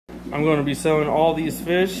I'm going to be selling all these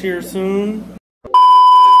fish here soon.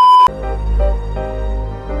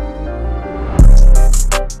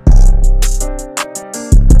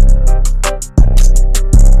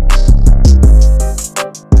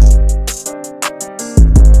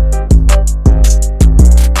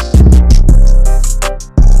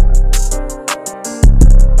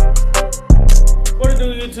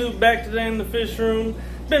 Back today in the fish room.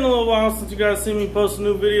 Been a little while since you guys see me post a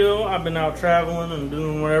new video. I've been out traveling and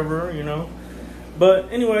doing whatever, you know.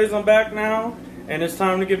 But anyways, I'm back now, and it's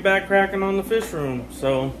time to get back cracking on the fish room.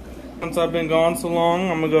 So since I've been gone so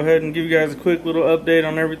long, I'm gonna go ahead and give you guys a quick little update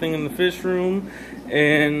on everything in the fish room.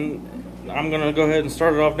 And I'm gonna go ahead and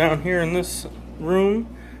start it off down here in this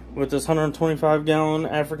room with this 125-gallon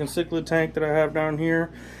African cichlid tank that I have down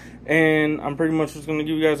here. And I'm pretty much just going to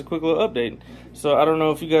give you guys a quick little update. So I don't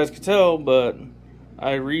know if you guys could tell, but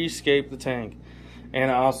I re-scaped the tank.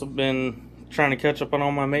 And I also been trying to catch up on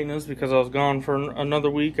all my maintenance because I was gone for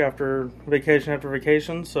another week after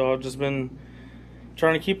vacation. So I've just been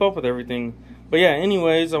trying to keep up with everything. But yeah,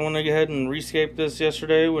 anyways, I want to go ahead and re-scape this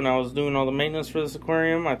yesterday when I was doing all the maintenance for this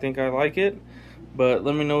aquarium. I think I like it. But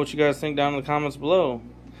let me know what you guys think down in the comments below.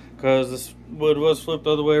 Because this wood was flipped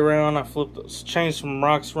the other way around. I changed some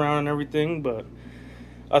rocks around and everything, but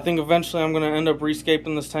I think eventually I'm going to end up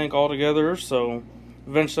rescaping this tank altogether. So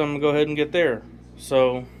eventually I'm going to go ahead and get there.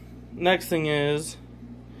 So next thing is,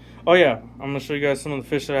 oh yeah, I'm going to show you guys some of the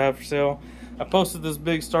fish that I have for sale. I posted this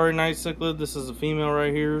big Starry night cichlid. This is a female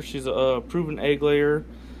right here. She's a proven egg layer.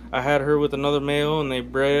 I had her with another male and they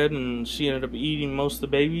bred, and she ended up eating most of the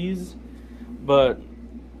babies. But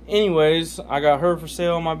anyways, I got her for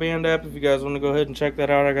sale on my band app. If you guys want to go ahead and check that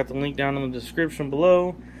out, I got the link down in the description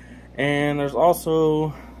below. And there's also,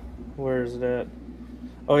 where is it at?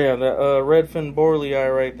 Oh yeah, that redfin borley eye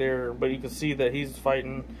right there. But you can see that he's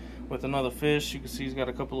fighting with another fish. You can see he's got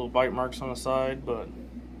a couple little bite marks on the side. But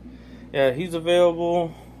yeah, he's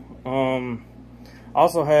available. I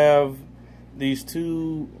also have these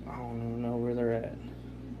two, I don't even know where they're at.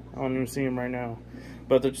 I don't even see them right now.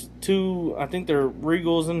 But there's two, I think they're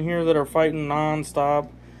Regals in here that are fighting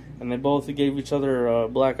non-stop. And they both gave each other a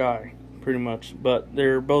black eye, pretty much. But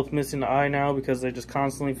they're both missing the eye now because they just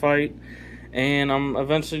constantly fight. And I'm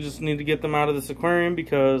eventually just need to get them out of this aquarium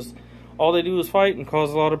because all they do is fight and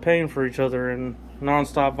cause a lot of pain for each other and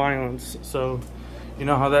non-stop violence. So, you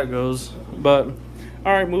know how that goes. But,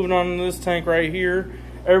 alright, moving on to this tank right here.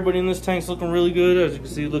 Everybody in this tank's looking really good. As you can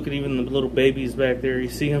see, look at even the little babies back there. You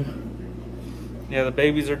see them? Yeah, the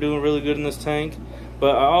babies are doing really good in this tank.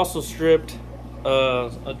 But I also stripped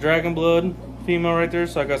a dragon blood female right there.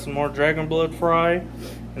 So I got some more dragon blood fry.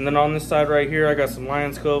 And then on this side right here, I got some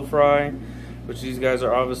lion's cove fry. Which these guys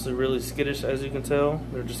are obviously really skittish, as you can tell.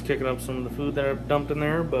 They're just kicking up some of the food that I've dumped in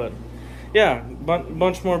there. But yeah,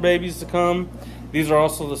 bunch more babies to come. These are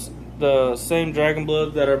also the same dragon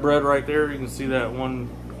blood that I bred right there. You can see that one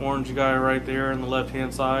orange guy right there on the left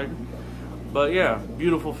hand side. But yeah,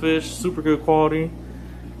 beautiful fish, super good quality.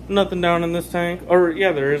 Nothing down in this tank. Or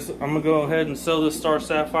yeah, there is. I'm gonna go ahead and sell this Star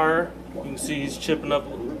Sapphire. You can see he's chipping up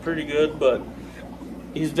pretty good, but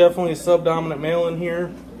he's definitely a subdominant male in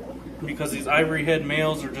here because these ivory head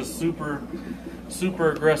males are just super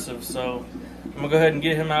aggressive. So I'm gonna go ahead and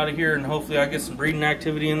get him out of here, and hopefully I get some breeding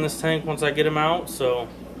activity in this tank once I get him out. So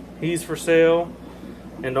he's for sale.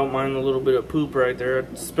 And don't mind the little bit of poop right there.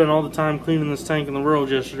 I spent all the time cleaning this tank in the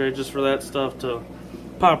world yesterday just for that stuff to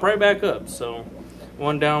pop right back up. So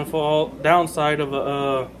one downside of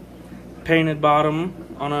a painted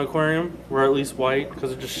bottom on an aquarium, or at least white,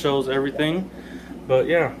 because it just shows everything. But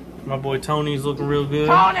yeah, my boy Tony's looking real good.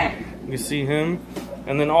 Tony! You can see him.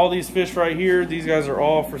 And then all these fish right here, these guys are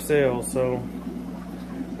all for sale. So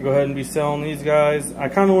go ahead and be selling these guys. I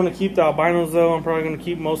kind of want to keep the albinos though. I'm probably going to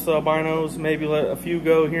keep most of the albinos, maybe let a few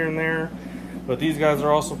go here and there. But these guys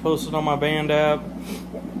are also posted on my band app.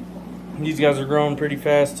 These guys are growing pretty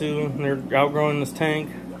fast too. They're outgrowing this tank.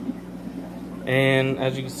 And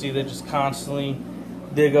as you can see, they just constantly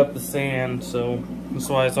dig up the sand. So that's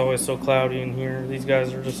why it's always so cloudy in here. These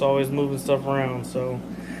guys are just always moving stuff around. So,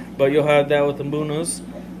 but you'll have that with the Mbunas.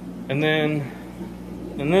 And then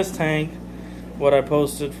in this tank, what I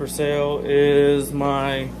posted for sale is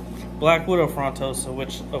my Black Widow Frontosa,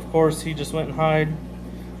 which of course he just went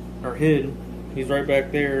and hid. He's right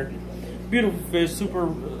back there. Beautiful fish, super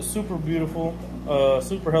beautiful,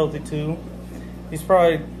 super healthy too. He's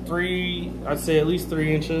probably I'd say at least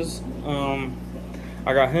 3 inches.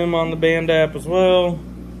 I got him on the band app as well.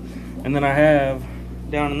 And then I have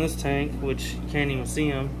down in this tank, which you can't even see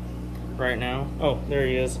him right now. Oh, there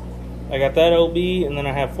he is. I got that OB, and then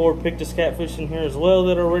I have 4 Pictus catfish in here as well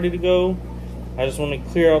that are ready to go. I just want to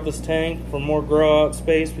clear out this tank for more grow out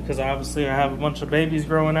space because obviously I have a bunch of babies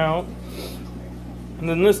growing out. And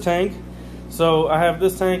then this tank, so I have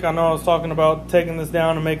this tank. I know I was talking about taking this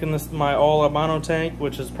down and making this my all albino tank,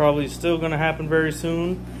 which is probably still going to happen very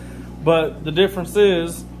soon. But the difference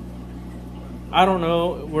is, I don't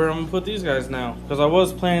know where I'm going to put these guys now. Because I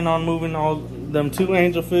was planning on moving all them 2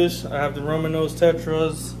 angelfish. I have the Roman nose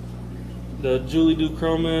tetras, the Julie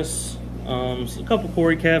Duchromis, a couple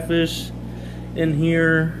Cory catfish in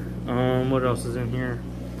here. What else is in here?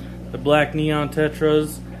 The black neon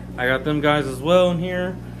tetras. I got them guys as well in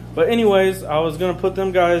here. But anyways, I was going to put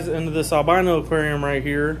them guys into this albino aquarium right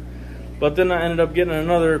here. But then I ended up getting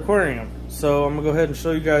another aquarium. So I'm going to go ahead and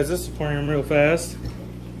show you guys this aquarium real fast.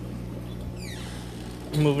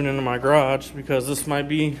 I'm moving into my garage because this might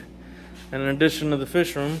be an addition to the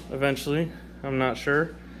fish room eventually. I'm not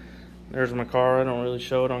sure. There's my car. I don't really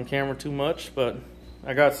show it on camera too much, but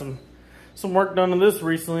I got some work done to this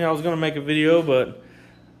recently. I was going to make a video, but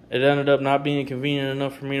it ended up not being convenient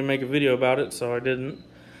enough for me to make a video about it, so I didn't.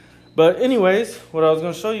 But anyways, what I was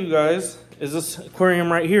going to show you guys is this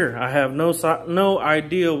aquarium right here. I have no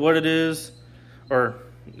idea what it is, or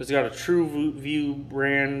it's got a True View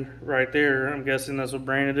brand right there. I'm guessing that's what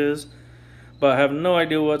brand it is. But I have no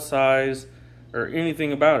idea what size or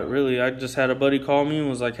anything about it, really. I just had a buddy call me and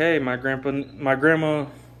was like, hey, my grandma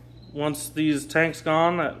wants these tanks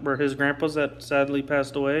gone that were his grandpa's that sadly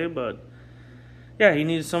passed away. But yeah, he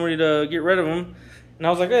needed somebody to get rid of them. And I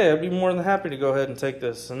was like, hey, I'd be more than happy to go ahead and take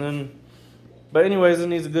this. And then, but anyways, it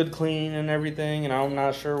needs a good clean and everything. And I'm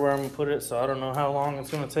not sure where I'm going to put it. So I don't know how long it's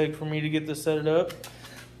going to take for me to get this set up.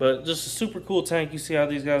 But just a super cool tank. You see how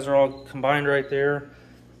these guys are all combined right there.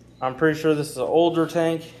 I'm pretty sure this is an older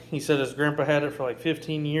tank. He said his grandpa had it for like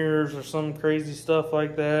 15 years or some crazy stuff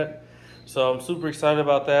like that. So I'm super excited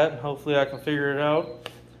about that. Hopefully I can figure it out.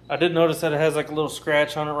 I did notice that it has like a little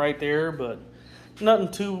scratch on it right there, but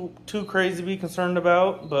nothing too crazy to be concerned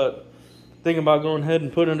about. But thinking about going ahead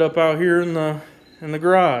and putting it up out here in the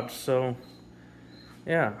garage. So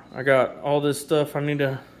yeah, I got all this stuff I need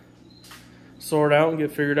to sort out and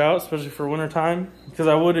get figured out, especially for winter time, because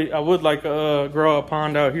I would like grow a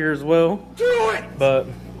pond out here as well. Do it! But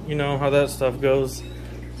you know how that stuff goes.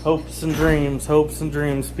 Hopes and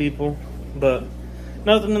dreams, people. But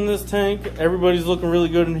nothing in this tank. Everybody's looking really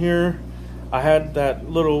good in here. I had that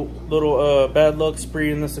little bad luck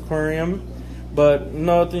spree in this aquarium, but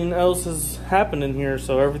nothing else has happened in here,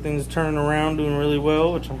 so everything's turning around, doing really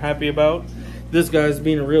well, which I'm happy about. This guy's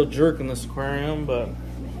being a real jerk in this aquarium, but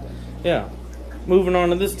yeah. Moving on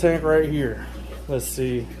to this tank right here. Let's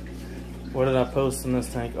see. What did I post in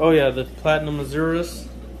this tank? Oh yeah, the Platinum Azuris.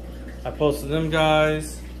 I posted them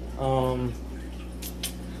guys.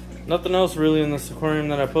 Nothing else really in this aquarium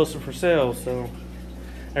that I posted for sale. So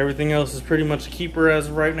everything else is pretty much a keeper as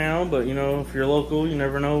of right now. But you know, if you're local, you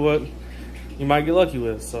never know what you might get lucky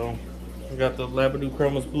with. So I got the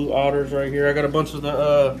Labradochromis Blue Otters right here. I got a bunch of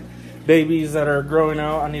the babies that are growing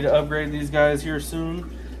out. I need to upgrade these guys here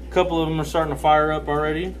soon. A couple of them are starting to fire up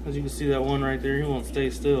already. As you can see, that one right there, he won't stay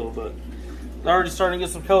still, but they're already starting to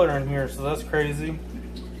get some color in here, so that's crazy.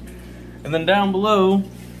 And then down below,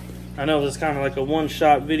 I know this is kind of like a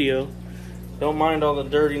one-shot video. Don't mind all the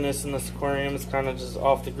dirtiness in this aquarium. It's kind of just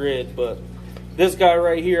off the grid, but this guy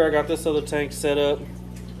right here, I got this other tank set up,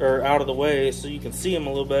 or out of the way, so you can see him a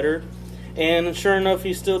little better. And sure enough,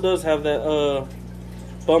 he still does have that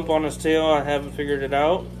bump on his tail. I haven't figured it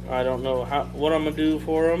out. I don't know what I'm gonna do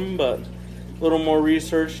for him, but a little more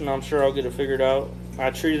research and I'm sure I'll get it figured out.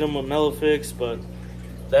 I treated him with Melofix, but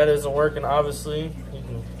that isn't working, obviously. You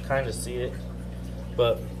can kind of see it,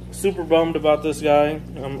 but super bummed about this guy.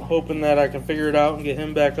 I'm hoping that I can figure it out and get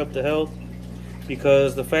him back up to health,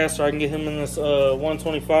 because the faster I can get him in this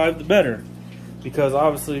 125, the better, because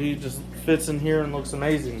obviously he just fits in here and looks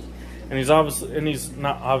amazing. And he's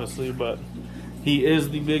not obviously, but he is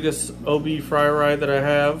the biggest OB fry ride that I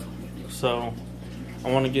have, so I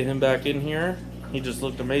want to get him back in here. He just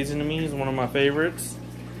looked amazing to me. He's one of my favorites.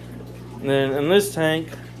 And then in this tank,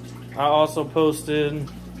 I also posted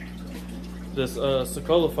this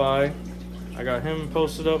Cichlids. I got him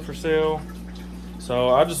posted up for sale. So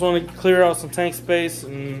I just want to clear out some tank space,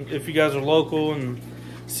 and if you guys are local and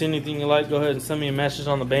see anything you like, go ahead and send me a message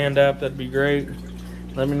on the band app. That'd be great.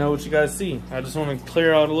 Let me know what you guys see. I just want to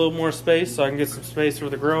clear out a little more space so I can get some space for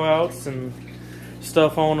the grow outs and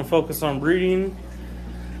stuff I want to focus on breeding.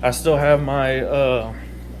 I still have my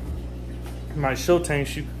my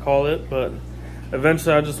Showtank, you could call it, but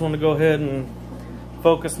eventually I just want to go ahead and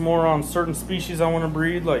focus more on certain species I want to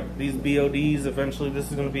breed, like these BODs. Eventually this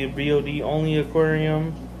is going to be a BOD only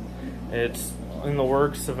aquarium. It's in the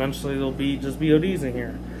works. Eventually there'll be just BODs in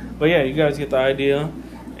here. But yeah, you guys get the idea.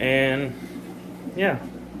 And yeah,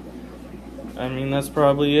 I mean, that's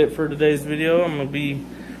probably it for today's video. I'm going to be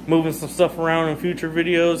moving some stuff around in future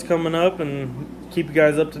videos coming up and keep you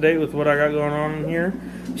guys up to date with what I got going on in here.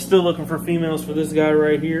 I'm still looking for females for this guy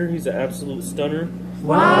right here. He's an absolute stunner.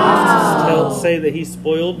 Wow. Say that he's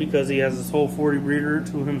spoiled because he has this whole 40 breeder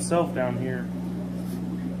to himself down here.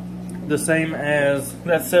 The same as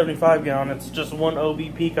that 75 gallon. It's just one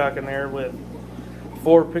OB peacock in there with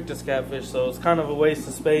 4 pictus catfish, so it's kind of a waste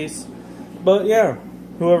of space. But yeah,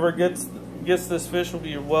 whoever gets this fish will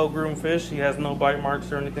be a well-groomed fish. He has no bite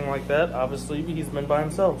marks or anything like that. Obviously, he's been by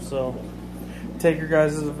himself, so take your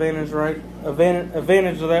guys' advantage of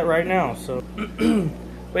that right now. So,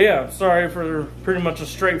 but yeah, sorry for pretty much a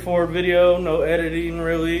straightforward video, no editing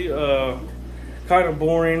really. Kind of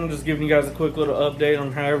boring, just giving you guys a quick little update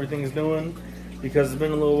on how everything's doing because it's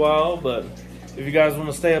been a little while. But if you guys want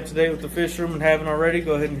to stay up to date with the fish room and haven't already,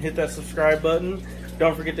 go ahead and hit that subscribe button.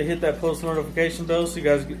 Don't forget to hit that post notification bell so you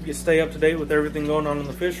guys stay up to date with everything going on in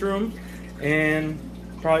the fish room. And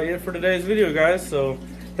probably it for today's video, guys. So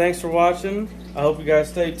thanks for watching. I hope you guys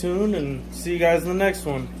stay tuned and see you guys in the next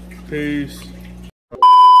one. Peace.